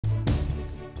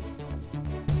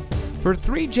For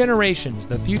 3 generations,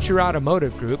 the Future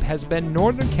Automotive Group has been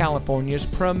Northern California's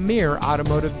premier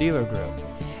automotive dealer group.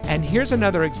 And here's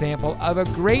another example of a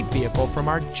great vehicle from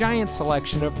our giant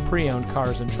selection of pre-owned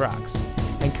cars and trucks.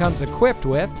 And comes equipped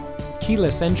with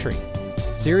keyless entry,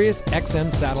 Sirius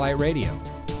XM satellite radio,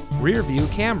 rear view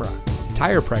camera,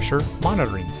 tire pressure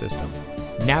monitoring system,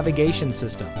 navigation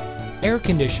system, air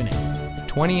conditioning,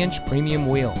 20-inch premium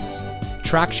wheels,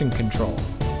 traction control,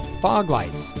 fog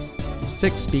lights,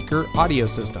 6-speaker audio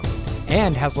system,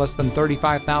 and has less than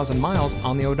 35,000 miles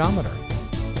on the odometer.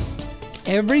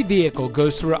 Every vehicle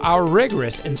goes through our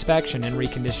rigorous inspection and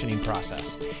reconditioning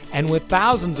process. And with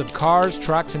thousands of cars,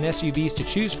 trucks, and SUVs to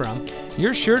choose from,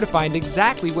 you're sure to find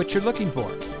exactly what you're looking for.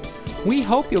 We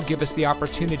hope you'll give us the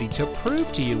opportunity to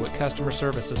prove to you what customer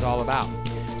service is all about.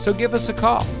 So give us a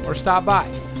call or stop by.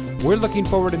 We're looking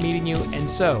forward to meeting you, and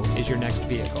so is your next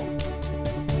vehicle.